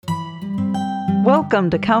Welcome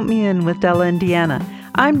to Count Me In with Della and Deanna.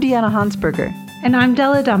 I'm Deanna Hansberger. And I'm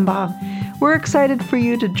Della Dunbaugh. We're excited for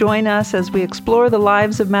you to join us as we explore the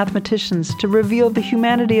lives of mathematicians to reveal the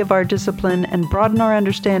humanity of our discipline and broaden our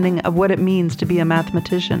understanding of what it means to be a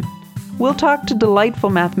mathematician. We'll talk to delightful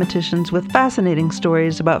mathematicians with fascinating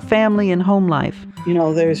stories about family and home life. You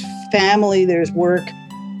know, there's family, there's work,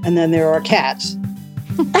 and then there are cats.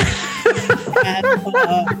 And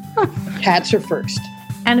cats are first.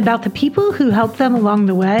 And about the people who helped them along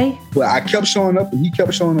the way. Well, I kept showing up and he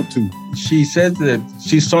kept showing up too. She said that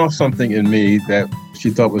she saw something in me that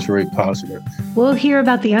she thought was very positive. We'll hear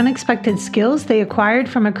about the unexpected skills they acquired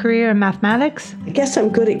from a career in mathematics. I guess I'm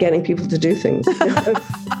good at getting people to do things.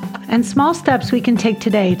 And small steps we can take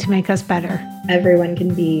today to make us better. Everyone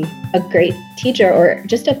can be a great teacher or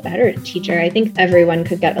just a better teacher. I think everyone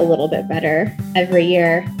could get a little bit better every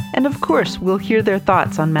year. And of course, we'll hear their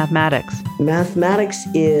thoughts on mathematics. Mathematics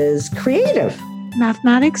is creative.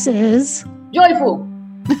 Mathematics is joyful.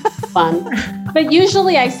 Fun. But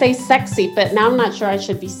usually I say sexy, but now I'm not sure I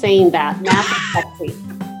should be saying that. Math is sexy.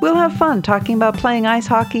 We'll have fun talking about playing ice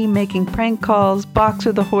hockey, making prank calls,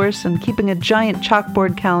 Boxer the horse, and keeping a giant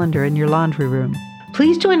chalkboard calendar in your laundry room.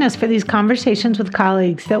 Please join us for these conversations with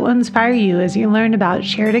colleagues that will inspire you as you learn about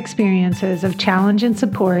shared experiences of challenge and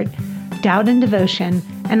support, doubt and devotion,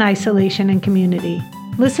 and isolation and community.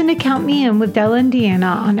 Listen to Count Me In with Della and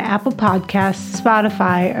Deanna on Apple Podcasts,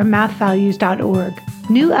 Spotify, or mathvalues.org.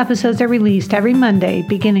 New episodes are released every Monday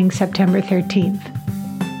beginning September 13th.